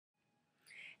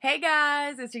Hey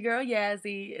guys, it's your girl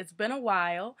Yazzie. It's been a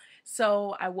while.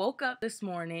 So I woke up this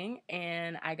morning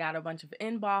and I got a bunch of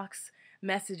inbox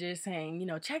messages saying,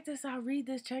 check this out, read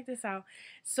this, check this out.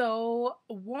 So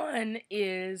one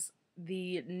is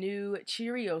the new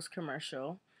Cheerios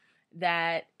commercial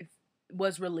that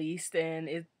was released and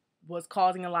it was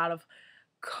causing a lot of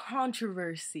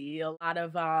controversy, a lot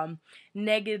of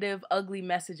negative, ugly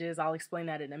messages. I'll explain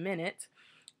that in a minute.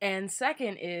 And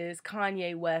second is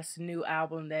Kanye West's new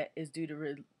album that is due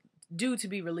to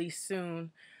be released soon,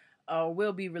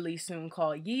 will be released soon,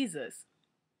 called Yeezus.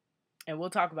 And we'll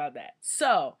talk about that.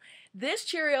 So, this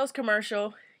Cheerios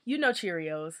commercial,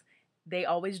 Cheerios, they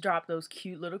always drop those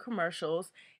cute little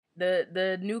commercials.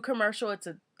 The new commercial, it's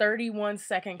a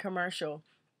 31-second commercial,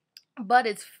 but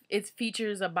it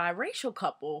features a biracial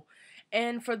couple.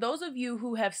 And for those of you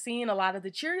who have seen a lot of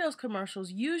the Cheerios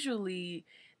commercials, usually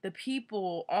the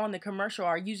people on the commercial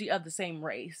are usually of the same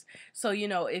race. So,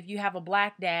 if you have a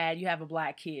black dad, you have a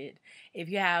black kid. If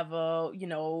you have a,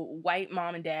 white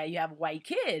mom and dad, you have a white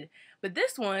kid. But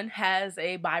this one has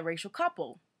a biracial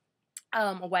couple,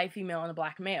 a white female and a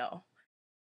black male.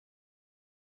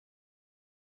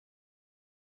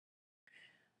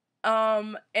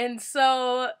 And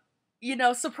so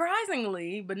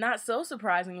surprisingly, but not so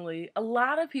surprisingly, a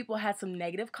lot of people had some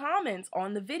negative comments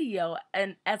on the video.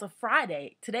 And as of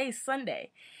Friday, today's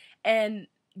Sunday, and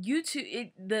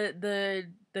the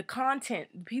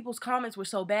content, people's comments were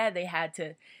so bad they had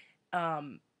to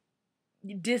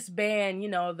disband,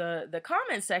 the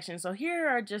comment section. So here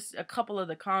are just a couple of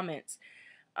the comments.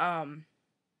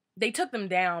 They took them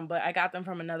down, but I got them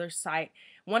from another site.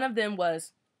 One of them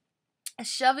was,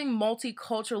 shoving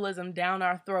multiculturalism down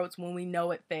our throats when we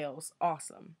know it fails.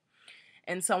 Awesome.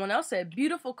 And someone else said,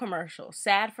 beautiful commercial.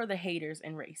 Sad for the haters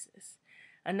and racists.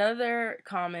 Another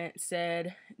comment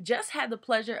said, just had the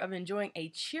pleasure of enjoying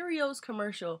a Cheerios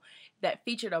commercial that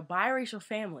featured a biracial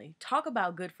family. Talk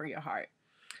about good for your heart.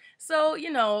 So,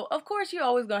 of course you're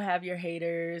always going to have your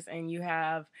haters and you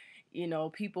have,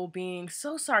 people being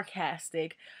so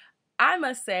sarcastic. I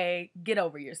must say, get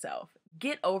over yourself.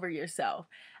 Get over yourself.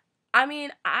 I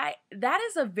mean, that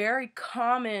is a very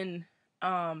common,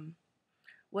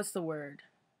 what's the word?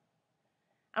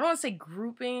 I don't want to say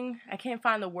grouping. I can't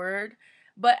find the word.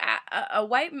 But a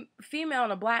white female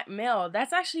and a black male,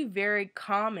 that's actually very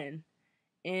common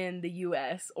in the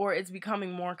U.S., or it's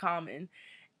becoming more common.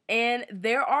 And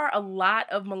there are a lot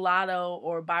of mulatto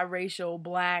or biracial,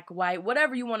 black, white,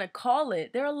 whatever you want to call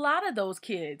it. There are a lot of those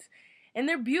kids, and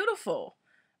they're beautiful.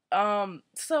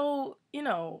 So,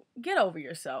 get over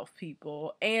yourself,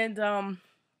 people. And, I'm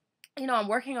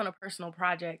working on a personal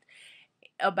project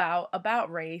about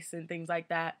race and things like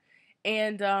that.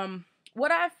 And,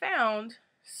 what I've found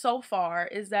so far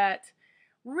is that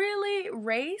really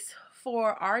race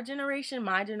for our generation,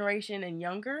 my generation and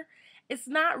younger, it's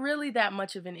not really that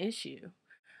much of an issue.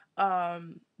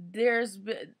 There's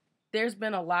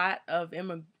been a lot of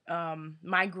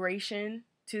migration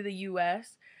to the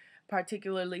U.S.,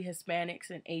 particularly Hispanics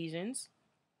and Asians.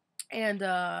 And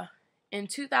in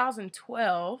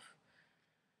 2012,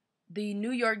 the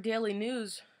New York Daily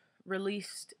News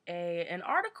released an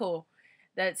article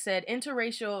that said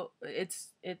interracial.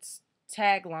 Its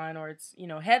tagline, or its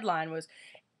headline, was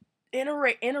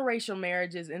interracial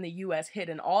marriages in the U.S. hit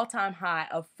an all-time high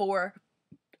of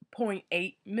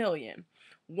 4.8 million.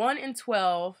 1 in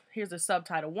 12. Here's a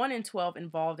subtitle: 1 in 12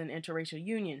 involved in interracial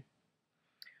union.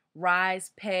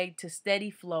 Rise pegged to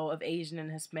steady flow of Asian and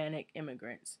Hispanic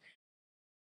immigrants.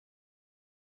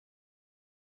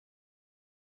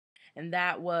 And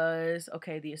that was,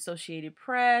 the Associated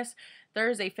Press,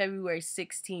 Thursday, February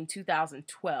 16,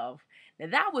 2012. Now,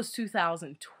 that was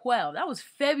 2012. That was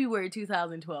February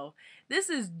 2012. This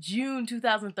is June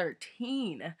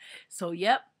 2013. So,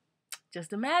 yep,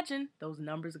 just imagine those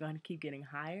numbers are going to keep getting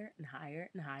higher and higher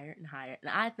and higher and higher. And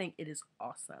I think it is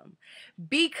awesome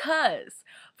because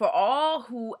for all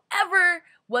whoever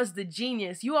was the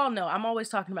genius, you all know I'm always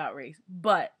talking about race,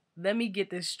 but let me get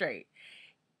this straight.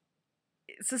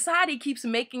 Society keeps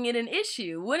making it an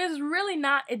issue when it's really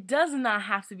not. It does not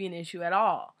have to be an issue at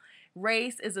all.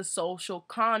 Race is a social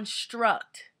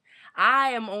construct.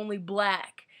 I am only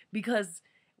black because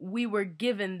we were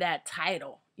given that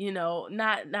title.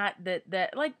 Not that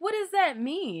like, what does that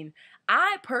mean?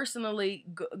 I personally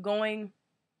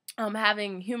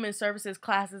having human services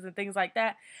classes and things like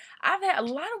that, I've had a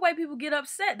lot of white people get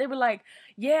upset. They were like,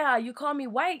 yeah, you call me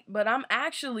white, but I'm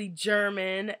actually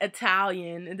German,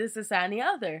 Italian, and this, that, and the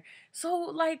other. So,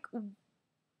 like,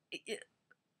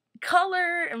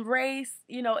 color and race,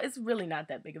 you know, it's really not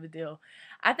that big of a deal.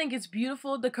 I think it's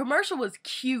beautiful. The commercial was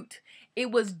cute. It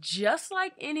was just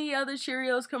like any other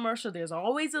Cheerios commercial. There's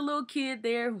always a little kid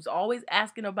there who's always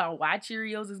asking about why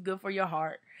Cheerios is good for your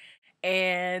heart.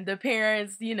 And the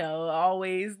parents, you know,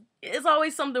 always, it's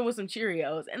always something with some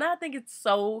Cheerios. And I think it's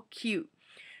so cute.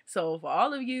 So for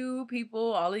all of you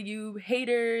people, all of you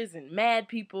haters and mad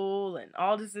people and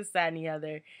all this, that, and the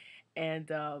other,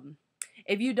 and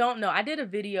if you don't know, I did a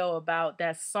video about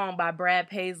that song by Brad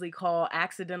Paisley called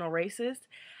Accidental Racist.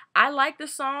 I like the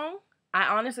song. I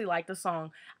honestly like the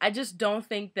song. I just don't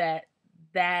think that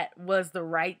that was the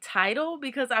right title,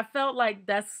 because I felt like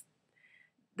that's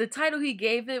the title he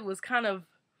gave it was kind of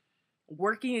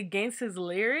working against his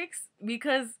lyrics,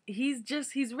 because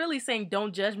he's really saying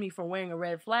don't judge me for wearing a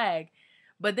red flag,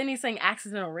 but then he's saying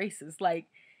accidental racist. Like,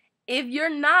 if you're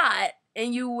not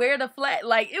and you wear the flag,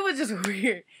 like, it was just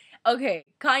weird. Okay,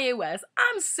 Kanye West.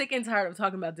 I'm sick and tired of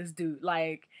talking about this dude.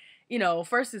 Like, you know,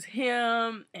 first is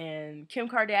him and Kim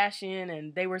Kardashian,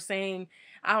 and they were saying,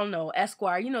 I don't know,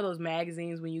 Esquire, you know those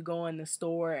magazines when you go in the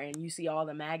store and you see all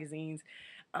the magazines.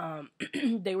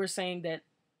 They were saying that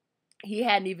he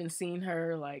hadn't even seen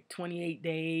her like 28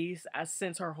 days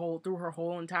since through her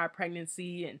whole entire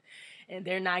pregnancy, and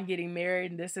they're not getting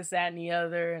married, and this, that, and the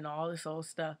other, and all this old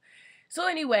stuff. So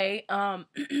anyway,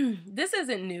 this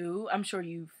isn't new. I'm sure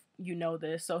you know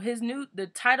this. So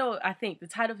the title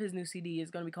of his new CD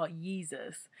is going to be called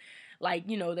Yeezus. Like,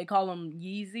 you know, they call him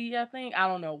Yeezy, I think. I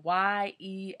don't know.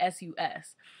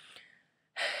 Yesus.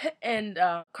 And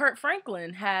Kurt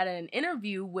Franklin had an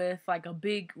interview with like a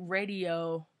big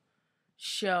radio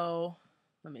show.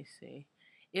 Let me see.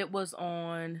 It was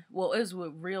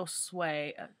with Real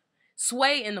Sway.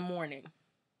 Sway in the Morning.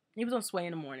 He was on Sway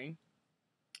in the Morning.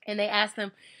 And they asked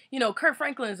him, you know, Kurt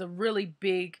Franklin is a really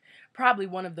big, probably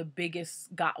one of the biggest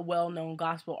well-known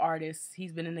gospel artists.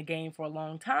 He's been in the game for a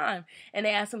long time. And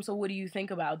they asked him, so what do you think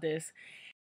about this?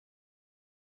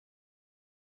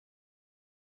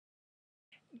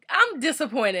 I'm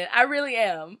disappointed. I really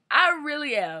am.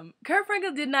 Kurt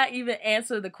Franklin did not even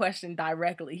answer the question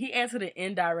directly. He answered it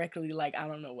indirectly, like, I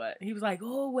don't know what. He was like,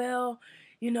 oh, well,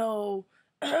 you know,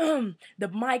 the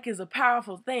mic is a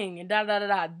powerful thing, and da da da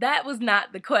da. That was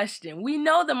not the question. We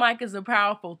know the mic is a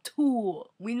powerful tool.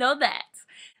 We know that.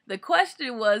 The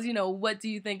question was, you know, what do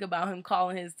you think about him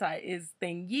calling his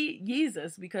thing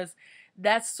Yeezus? Because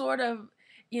that's sort of,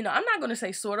 you know, I'm not going to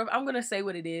say sort of. I'm going to say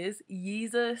what it is.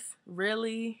 Yeezus,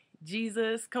 really?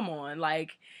 Jesus? Come on.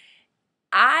 Like,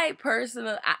 I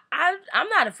personally, I'm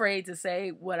not afraid to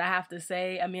say what I have to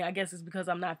say. I mean, I guess it's because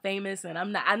I'm not famous, and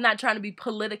I'm not trying to be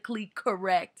politically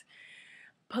correct.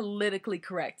 But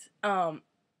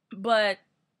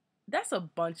that's a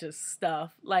bunch of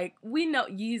stuff. Like, we know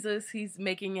Yeezus, he's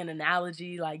making an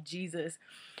analogy like Jesus.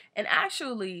 And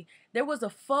actually, there was a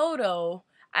photo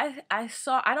I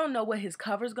saw. I don't know what his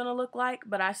cover's gonna look like,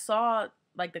 but I saw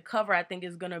like the cover, I think,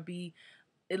 is gonna be,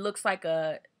 it looks like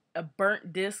a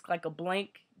burnt disc, like a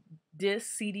blank disc,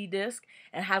 CD disc,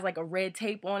 and has like a red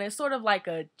tape on it, sort of like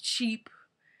a cheap,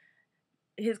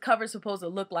 his cover's supposed to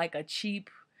look like a cheap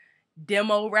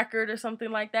demo record or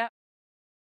something like that.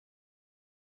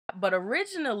 But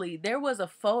originally there was a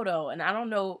photo, and I don't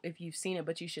know if you've seen it,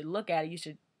 but you should look at it. You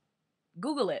should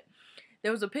Google it.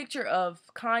 There was a picture of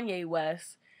Kanye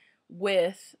West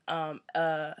with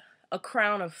a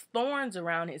crown of thorns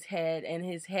around his head, and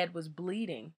his head was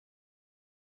bleeding.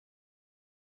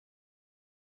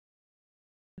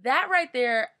 That right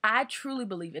there, I truly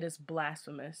believe it is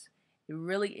blasphemous. It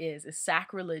really is. It's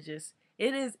sacrilegious.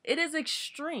 It is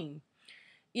extreme.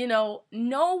 You know,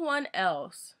 no one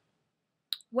else,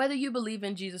 whether you believe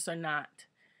in Jesus or not,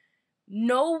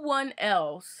 no one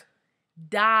else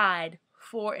died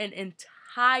for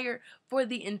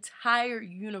the entire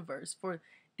universe, for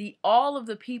all of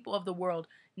the people of the world.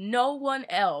 No one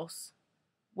else,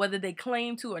 whether they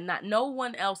claim to or not, no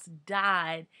one else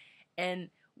died and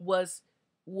was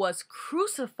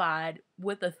crucified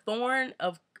with a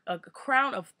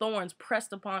crown of thorns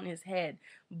pressed upon his head,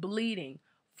 bleeding,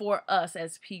 for us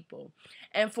as people.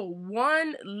 And for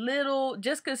one little,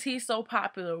 just because he's so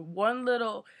popular, one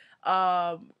little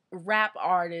rap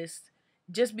artist,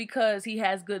 just because he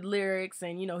has good lyrics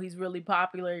and, you know, he's really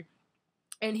popular,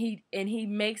 and he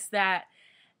makes I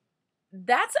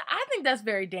think that's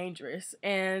very dangerous.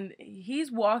 And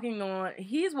he's walking on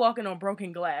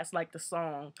broken glass, like the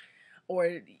song.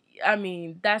 Or, I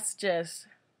mean, that's just,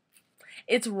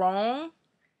 it's wrong.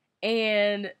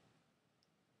 And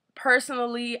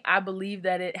personally, I believe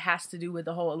that it has to do with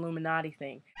the whole Illuminati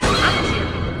thing. I don't care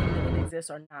if you believe that exists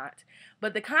or not.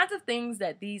 But the kinds of things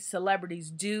that these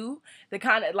celebrities do, the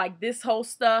kind of like this whole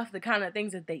stuff, the kind of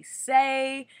things that they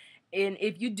say, and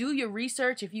if you do your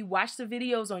research, if you watch the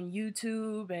videos on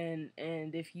YouTube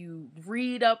and if you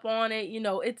read up on it, you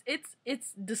know, it's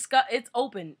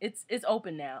open. It's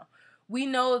open now. We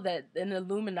know that an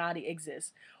Illuminati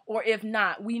exists. Or if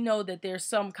not, we know that there's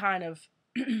some kind of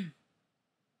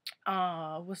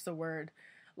what's the word?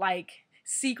 Like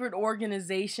secret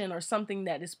organization or something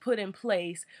that is put in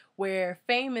place where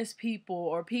famous people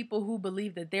or people who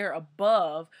believe that they're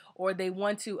above, or they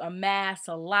want to amass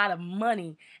a lot of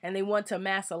money and they want to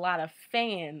amass a lot of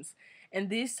fans and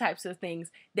these types of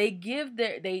things, they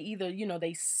either, you know,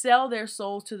 they sell their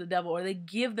souls to the devil, or they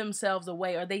give themselves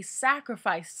away, or they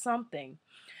sacrifice something,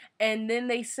 and then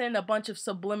they send a bunch of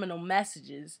subliminal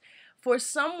messages. For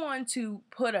someone to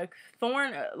put a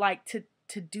thorn, like to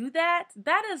do that,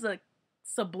 that is a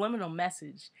subliminal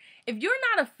message. If you're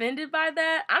not offended by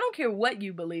that, I don't care what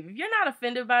you believe. If you're not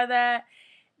offended by that,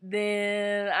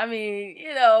 then I mean,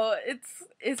 you know,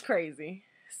 it's crazy.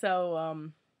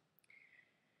 So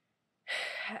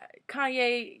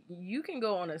Kanye, you can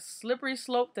go on a slippery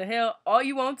slope to hell all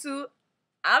you want to.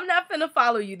 I'm not finna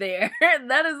follow you there.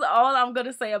 That is all I'm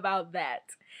gonna say about that.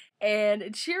 And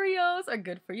Cheerios are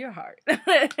good for your heart.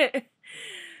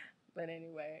 But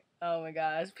anyway, oh my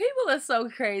gosh, people are so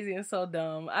crazy and so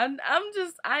dumb. I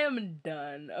am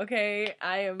done. Okay,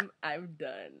 I'm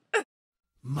done.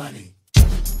 Money.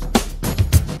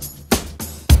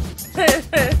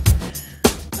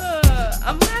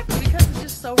 I'm laughing because it's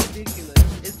just so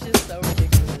ridiculous. It's just so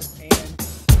ridiculous. And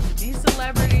these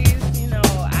celebrities, you know,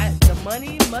 the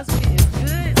money is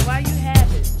good while you have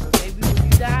it. But maybe when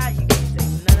you die, you can't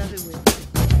take none of it with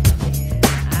you.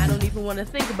 And I don't even want to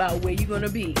think about where you're going to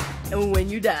be and when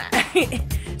you die.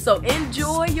 So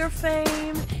enjoy your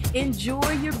fame,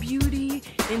 enjoy your beauty,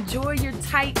 enjoy your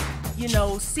tight, you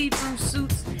know, see-through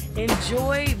suits,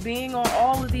 enjoy being on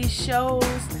all of these shows,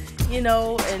 you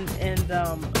know, and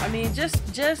I mean,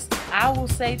 just I will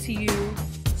say to you,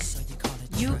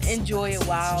 you enjoy it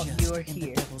while you're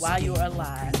here, while you're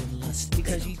alive,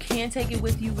 because you can't take it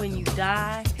with you when you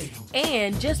die.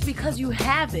 And just because you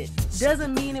have it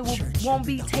doesn't mean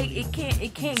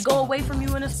it can't go away from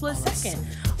you in a split second.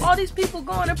 All these people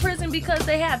going to prison because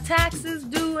they have taxes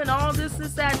due and all this,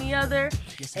 that, and the other.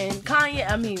 And Kanye,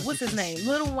 I mean, what's his name?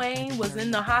 Lil Wayne was in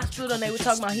the hospital and they were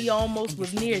talking about he almost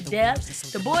was near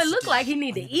death. The boy looked like he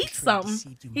need to eat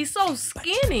something. He's so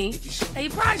skinny. He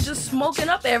probably just smoking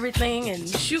up everything and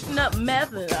shooting up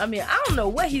meth. And, I mean, I don't know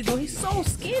what he's doing. He's so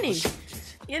skinny.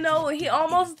 You know, he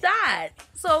almost died.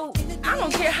 So I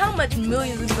don't care how much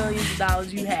millions and millions of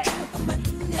dollars you have.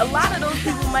 A lot of those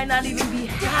people might not even be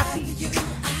happy.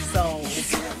 So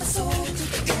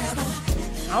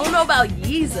I don't know about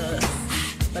Yeezus,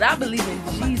 but I believe in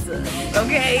Jesus.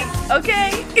 Okay?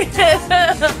 Okay?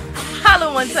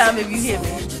 Holla one time if you hear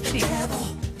me. Peace.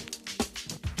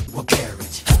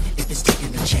 If it's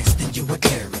taking a chance, then you will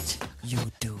carry.